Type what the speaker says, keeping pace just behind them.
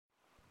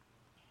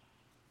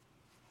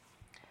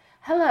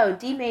Hello,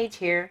 DMaj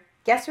here,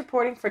 guest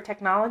reporting for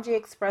Technology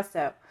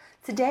Expresso.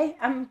 Today,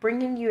 I'm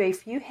bringing you a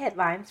few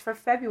headlines for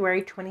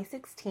February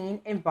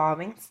 2016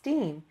 involving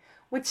STEAM,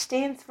 which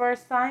stands for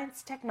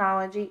Science,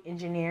 Technology,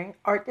 Engineering,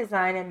 Art,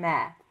 Design, and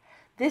Math.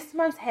 This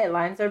month's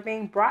headlines are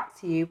being brought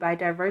to you by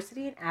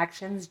Diversity in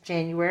Action's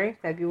January and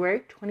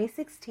February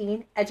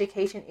 2016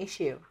 education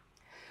issue,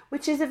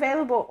 which is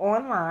available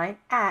online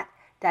at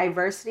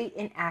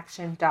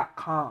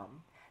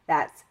diversityinaction.com.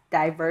 That's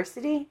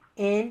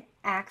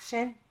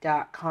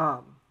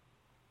diversityinaction.com.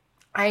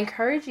 I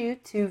encourage you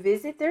to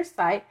visit their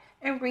site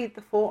and read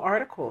the full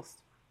articles.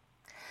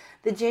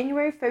 The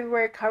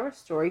January-February cover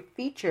story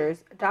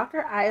features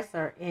Dr.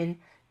 Eisler. In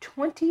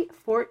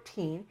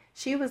 2014,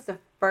 she was the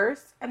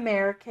first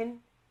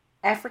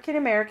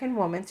African-American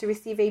woman to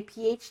receive a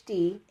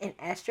PhD in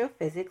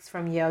astrophysics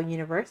from Yale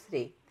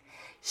University.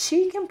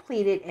 She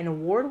completed an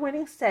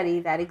award-winning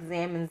study that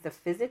examines the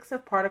physics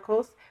of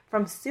particles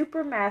from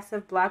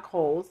supermassive black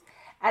holes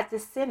at the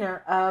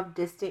center of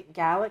distant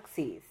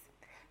galaxies.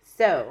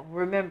 So,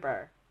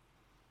 remember,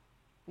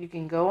 you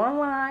can go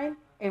online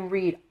and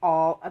read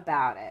all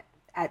about it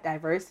at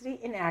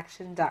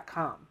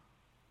diversityinaction.com.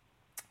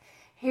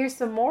 Here's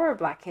some more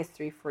Black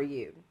history for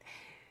you.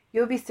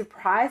 You'll be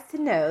surprised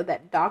to know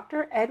that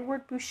Dr.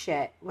 Edward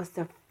Bouchet was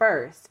the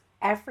first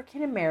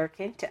African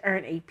American to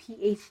earn a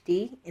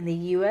PhD in the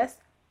U.S.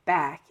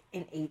 back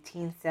in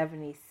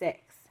 1876.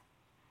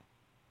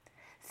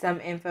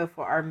 Some info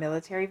for our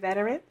military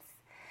veterans.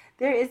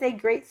 There is a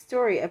great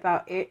story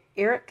about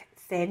Eric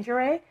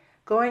Sandre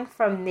going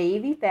from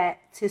Navy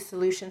vet to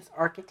solutions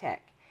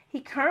architect.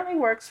 He currently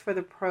works for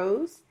the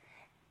PROs,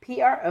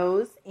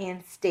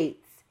 and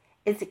states.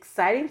 It's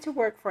exciting to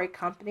work for a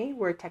company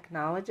where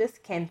technologists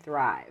can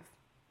thrive,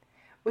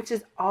 which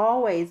is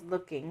always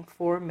looking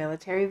for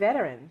military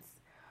veterans.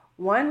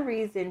 One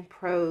reason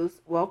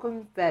pros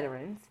welcome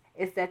veterans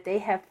is that they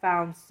have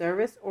found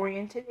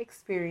service-oriented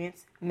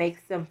experience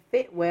makes them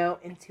fit well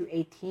into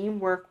a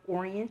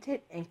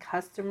teamwork-oriented and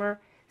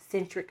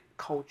customer-centric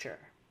culture.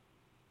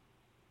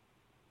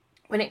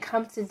 When it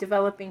comes to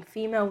developing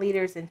female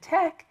leaders in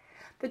tech,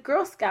 the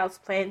Girl Scouts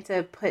plan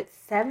to put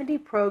 70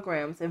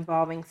 programs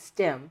involving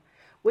STEM,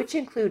 which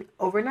include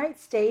overnight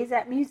stays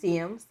at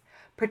museums,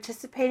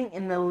 participating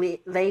in the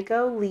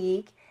Lego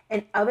League,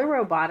 and other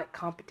robotic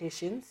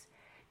competitions.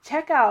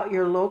 Check out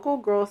your local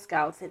Girl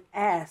Scouts and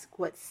ask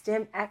what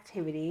STEM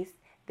activities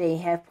they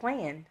have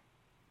planned.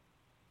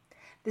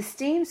 The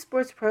STEAM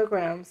sports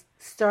programs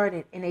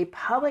started in a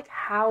public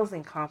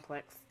housing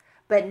complex,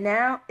 but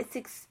now it's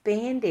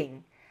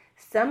expanding.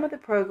 Some of the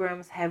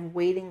programs have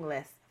waiting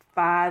lists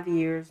 5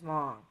 years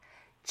long.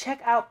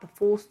 Check out the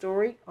full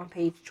story on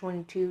page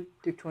 22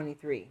 through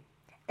 23.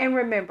 And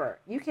remember,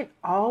 you can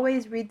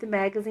always read the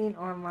magazine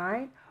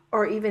online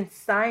or even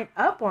sign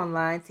up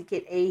online to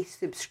get a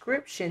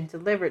subscription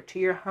delivered to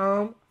your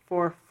home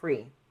for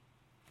free.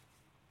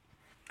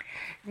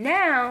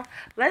 Now,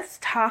 let's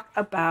talk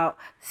about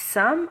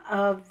some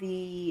of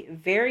the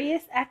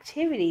various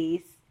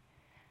activities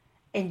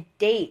and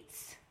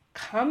dates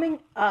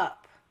coming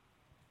up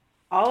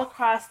all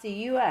across the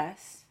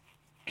U.S.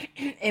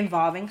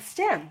 involving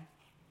STEM.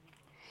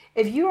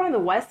 If you're on the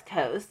West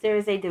Coast, there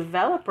is a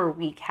Developer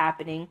Week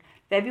happening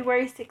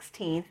February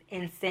 16th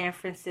in San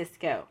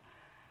Francisco.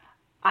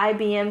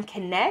 IBM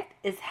Connect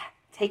is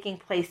taking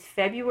place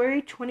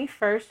February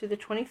 21st through the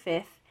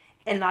 25th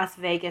in Las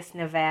Vegas,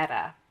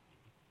 Nevada.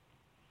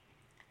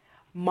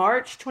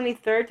 March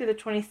 23rd through the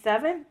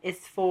 27th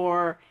is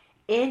for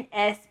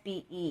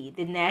NSBE,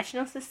 the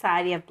National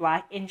Society of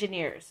Black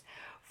Engineers.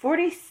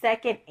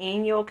 42nd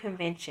Annual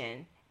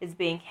Convention is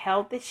being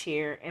held this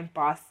year in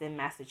Boston,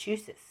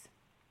 Massachusetts.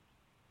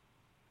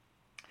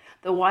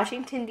 The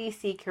Washington,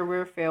 D.C.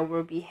 Career Fair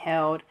will be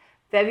held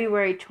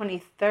February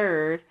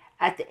 23rd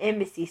at the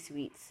Embassy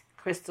Suites,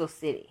 Crystal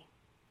City.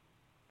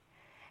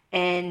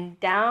 And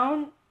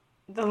down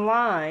the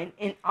line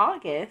in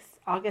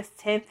August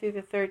 10th through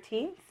the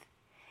 13th,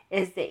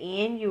 is the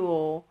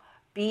annual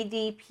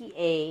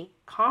BDPA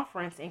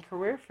Conference and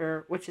Career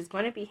Fair, which is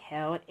going to be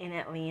held in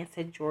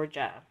Atlanta,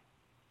 Georgia.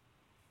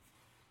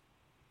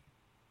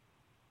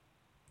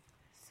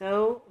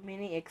 So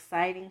many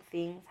exciting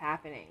things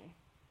happening.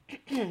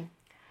 And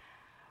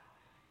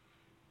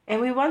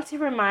we want to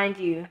remind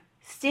you,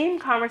 STEAM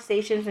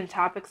conversations and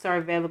topics are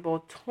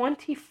available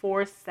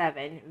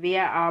 24/7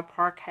 via our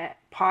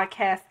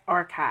podcast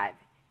archive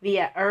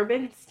via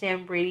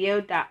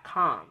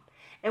urbanstemradio.com.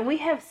 And we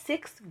have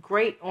 6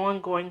 great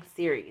ongoing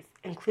series,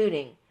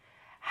 including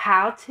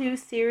how-to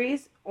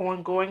series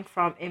ongoing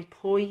from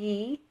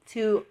employee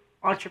to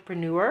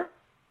entrepreneur.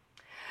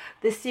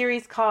 The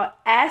series called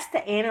Ask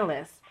the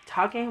Analyst,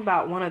 talking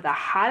about one of the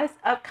hottest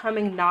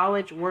upcoming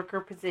knowledge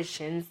worker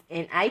positions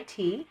in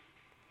IT.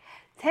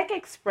 Tech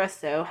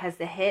Expresso has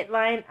the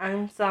headline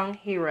Unsung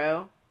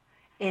Hero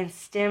in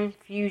STEM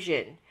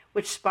Fusion,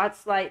 which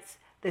spotlights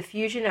the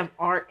fusion of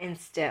art and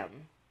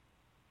STEM.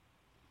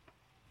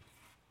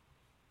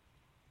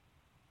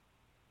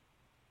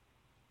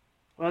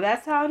 Well,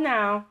 that's all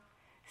now.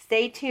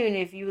 Stay tuned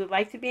if you would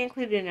like to be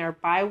included in our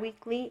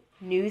bi-monthly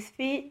news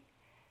feed.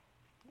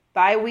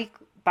 Sorry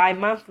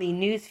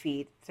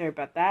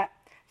about that.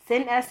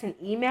 Send us an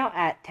email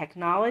at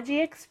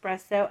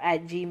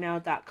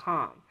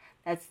technologyexpresso@gmail.com.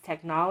 That's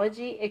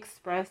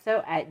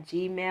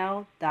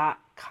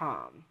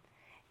technologyexpresso@gmail.com.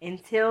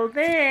 Until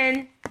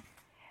then,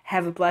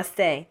 have a blessed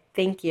day.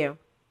 Thank you.